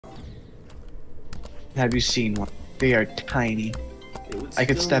Have you seen one? They are tiny. It would I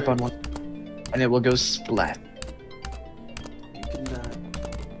could still step on hurt. one, and it will go splat. You could not.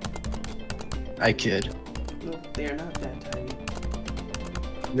 I could. No, they are not that tiny.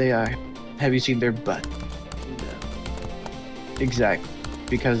 They are. Have you seen their butt? No. Exactly.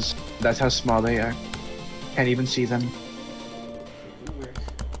 Because that's how small they are. Can't even see them. It will work.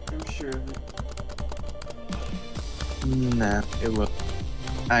 I'm sure of it. Nah, it will.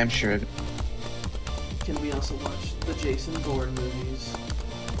 I'm sure of it. Can we also watch the Jason Bourne movies?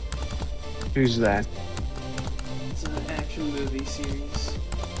 Who's that? It's an action movie series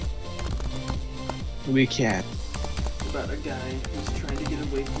We can't. about a guy who's trying to get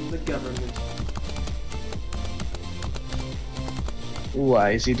away from the government.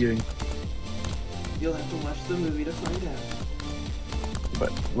 Why is he doing? You'll have to watch the movie to find out. But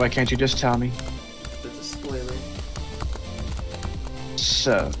why can't you just tell me? That's a spoiler.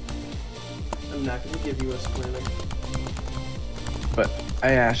 So, I'm not going to give you a spoiler. but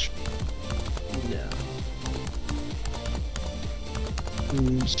I asked. No.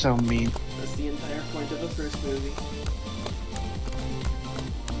 So mean. That's the entire point of the first movie.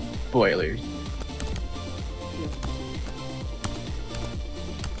 Spoilers.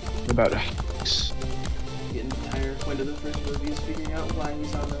 About hawks. The entire point of the first movie is figuring out why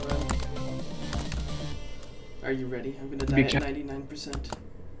he's on the run. Are you ready? I'm gonna die at 99%.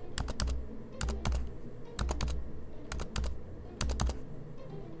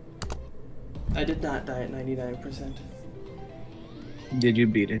 I did not die at 99%. Did you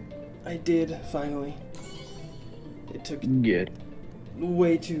beat it? I did, finally. It took Good.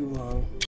 way too long.